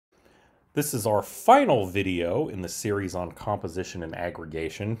This is our final video in the series on composition and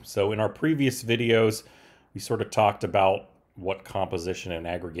aggregation. So in our previous videos, we sort of talked about what composition and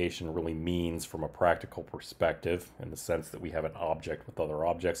aggregation really means from a practical perspective, in the sense that we have an object with other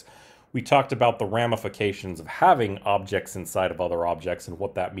objects. We talked about the ramifications of having objects inside of other objects and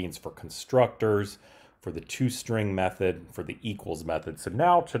what that means for constructors, for the toString method, for the equals method. So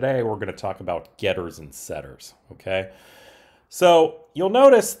now today we're going to talk about getters and setters, okay? So you'll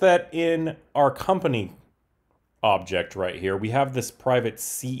notice that in our company object right here, we have this private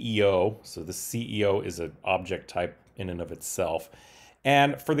CEO. So the CEO is an object type in and of itself.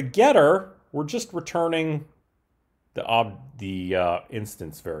 And for the getter, we're just returning the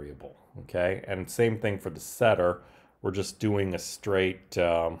instance variable, okay? And same thing for the setter. We're just doing a straight,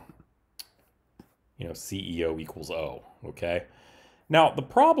 CEO equals O, okay? Now, the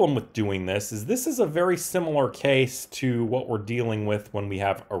problem with doing this is a very similar case to what we're dealing with when we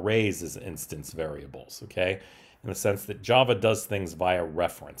have arrays as instance variables, okay? In the sense that Java does things via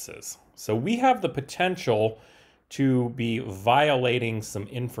references. So we have the potential to be violating some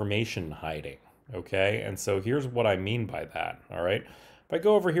information hiding, okay? And so here's what I mean by that, all right? If I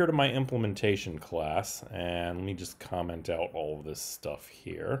go over here to my implementation class, and let me just comment out all of this stuff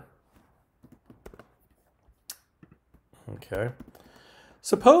here. Okay.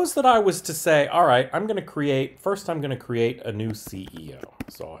 Suppose that I was to say, all right, first I'm going to create a new CEO.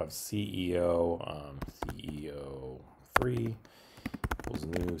 So I'll have CEO, CEO3 equals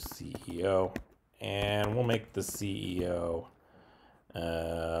new CEO. And we'll make the CEO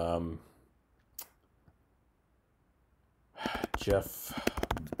Jeff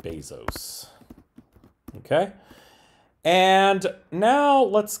Bezos. Okay. And now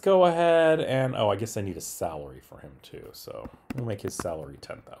let's go ahead and, I guess I need a salary for him too. So we'll make his salary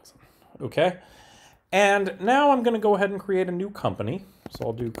 10,000. Okay. And now I'm going to go ahead and create a new company. So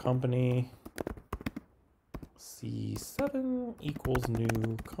I'll do company C7 equals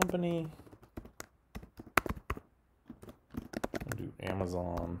new company. I'll do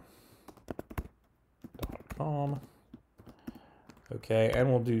Amazon.com. Okay, and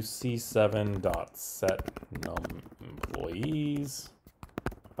we'll do C7.set num employees,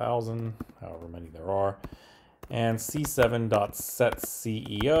 1,000, however many there are, and C7.set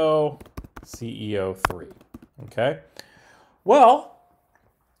CEO, CEO3. Okay, well,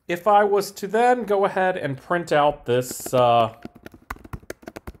 if I was to then go ahead and print out this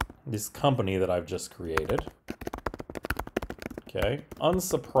this company that I've just created, okay,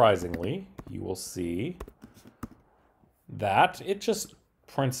 unsurprisingly, you will see that it just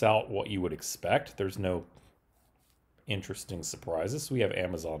prints out what you would expect. There's no interesting surprises. So we have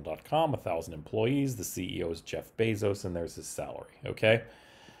Amazon.com, 1,000 employees. The CEO is Jeff Bezos, and there's his salary, okay?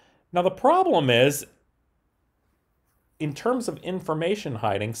 Now, the problem is, in terms of information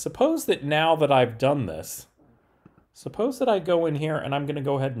hiding, suppose that now that I've done this, suppose that I go in here and I'm going to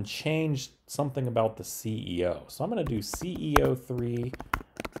go ahead and change something about the CEO. So I'm going to do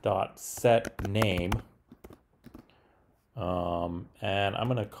CEO3.set name. And I'm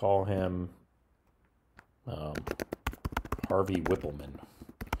going to call him Harvey Whippleman.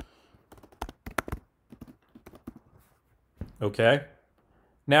 Okay.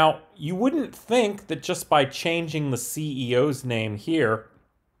 Now, you wouldn't think that just by changing the CEO's name here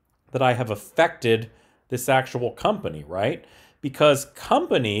that I have affected this actual company, right? Because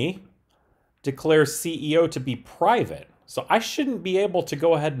company declares CEO to be private. So I shouldn't be able to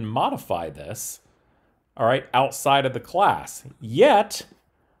go ahead and modify this, all right, outside of the class. Yet,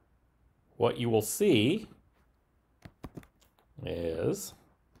 what you will see is,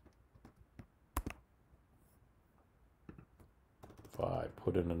 if I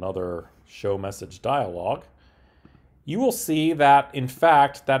put in another show message dialog, you will see that, in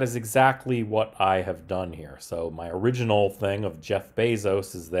fact, that is exactly what I have done here. So my original thing of Jeff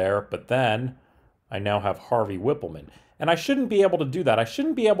Bezos is there, but then I now have Harvey Whippleman. And I shouldn't be able to do that. I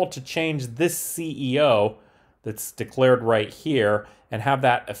shouldn't be able to change this CEO that's declared right here and have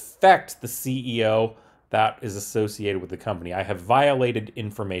that affect the CEO that is associated with the company. I have violated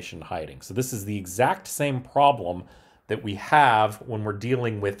information hiding. So this is the exact same problem that we have when we're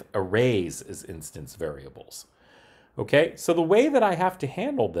dealing with arrays as instance variables. Okay, so the way that I have to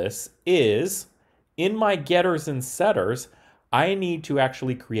handle this is, in my getters and setters, I need to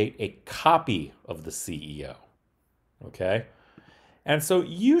actually create a copy of the CEO. Okay, and so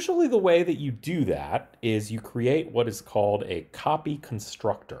usually the way that you do that is you create what is called a copy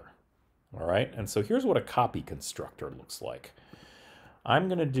constructor. All right, and so here's what a copy constructor looks like. I'm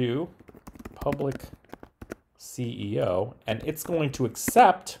going to do public CEO, and it's going to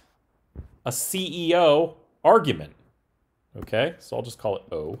accept a CEO argument. Okay, so I'll just call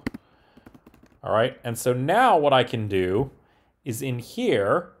it O. All right, and so now what I can do is in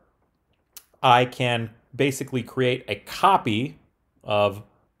here, I can basically create a copy of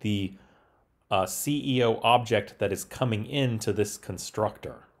the CEO object that is coming into this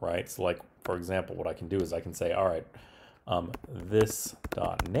constructor, right? So like, for example, what I can do is I can say, all right, this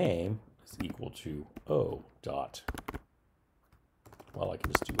dot name is equal to O dot, well, I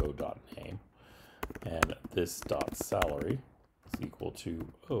can just do O dot name, and this dot salary is equal to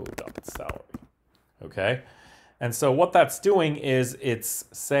O dot salary, okay? And so what that's doing is it's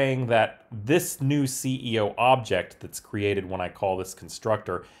saying that this new CEO object that's created when I call this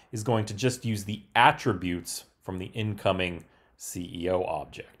constructor is going to just use the attributes from the incoming CEO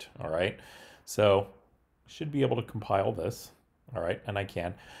object, all right? So I should be able to compile this, all right, and I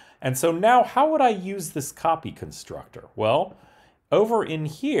can. And so now how would I use this copy constructor? Well, over in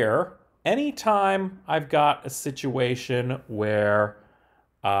here, anytime I've got a situation where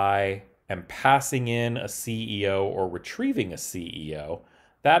I am passing in a CEO or retrieving a CEO,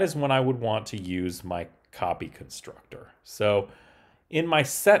 that is when I would want to use my copy constructor. So in my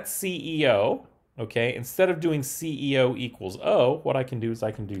set CEO, okay, instead of doing CEO equals O, what I can do is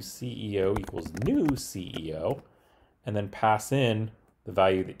I can do CEO equals new CEO and then pass in the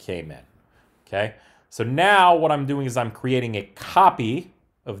value that came in, okay? So now what I'm doing is I'm creating a copy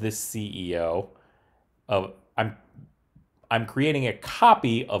of this CEO of, I'm creating a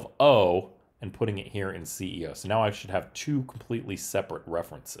copy of O and putting it here in CEO. So now I should have two completely separate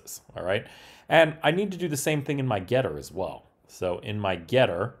references, all right? And I need to do the same thing in my getter as well. So in my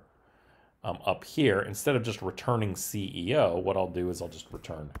getter, up here, instead of just returning CEO, what I'll do is I'll just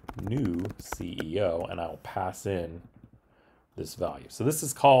return new CEO and I'll pass in this value. So this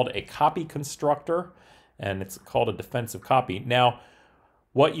is called a copy constructor and it's called a defensive copy. Now,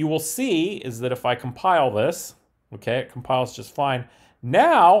 what you will see is that if I compile this, okay, it compiles just fine.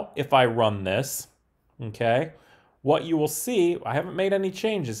 Now, if I run this, okay, what you will see, I haven't made any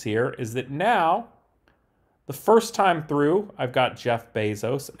changes here, is that now, the first time through, I've got Jeff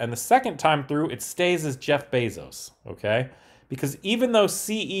Bezos, and the second time through, it stays as Jeff Bezos, okay? Because even though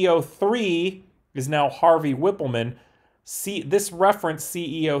CEO3 is now Harvey Whippleman, this reference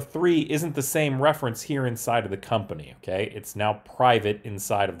CEO3 isn't the same reference here inside of the company, okay? It's now private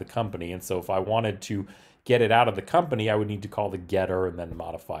inside of the company, and so if I wanted to get it out of the company, I would need to call the getter and then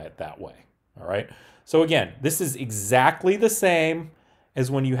modify it that way, all right? So again, this is exactly the same as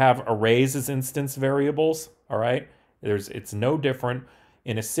when you have arrays as instance variables, all right? It's no different.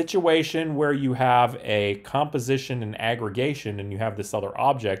 In a situation where you have a composition and aggregation and you have this other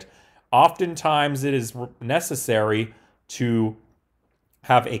object, oftentimes it is necessary to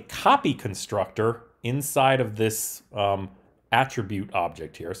have a copy constructor inside of this attribute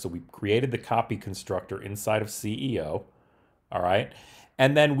object here. So we created the copy constructor inside of CEO, all right?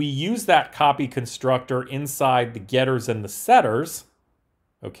 And then we use that copy constructor inside the getters and the setters,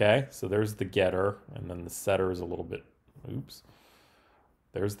 okay? So there's the getter, and then the setter is a little bit, oops.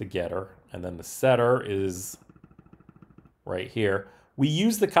 There's the getter, and then the setter is right here. We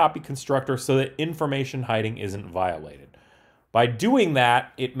use the copy constructor so that information hiding isn't violated. By doing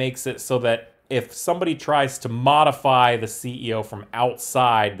that, it makes it so that if somebody tries to modify the CEO from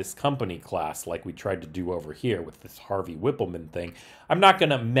outside this company class, like we tried to do over here with this Harvey Whippleman thing, I'm not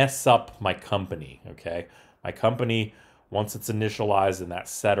going to mess up my company, okay? My company, once it's initialized and that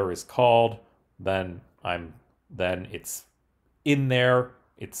setter is called, then it's in there.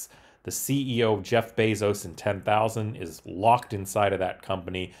 It's the CEO of Jeff Bezos in 10,000 is locked inside of that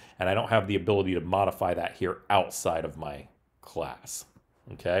company, and I don't have the ability to modify that here outside of my class,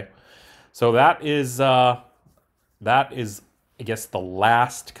 okay? So that is, I guess, the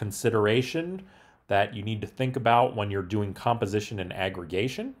last consideration that you need to think about when you're doing composition and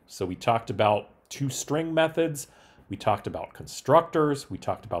aggregation. So we talked about two string methods, we talked about constructors, we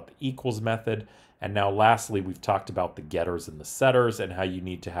talked about the equals method, and now lastly, we've talked about the getters and the setters and how you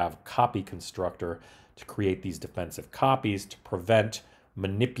need to have a copy constructor to create these defensive copies to prevent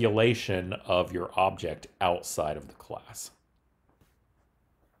manipulation of your object outside of the class.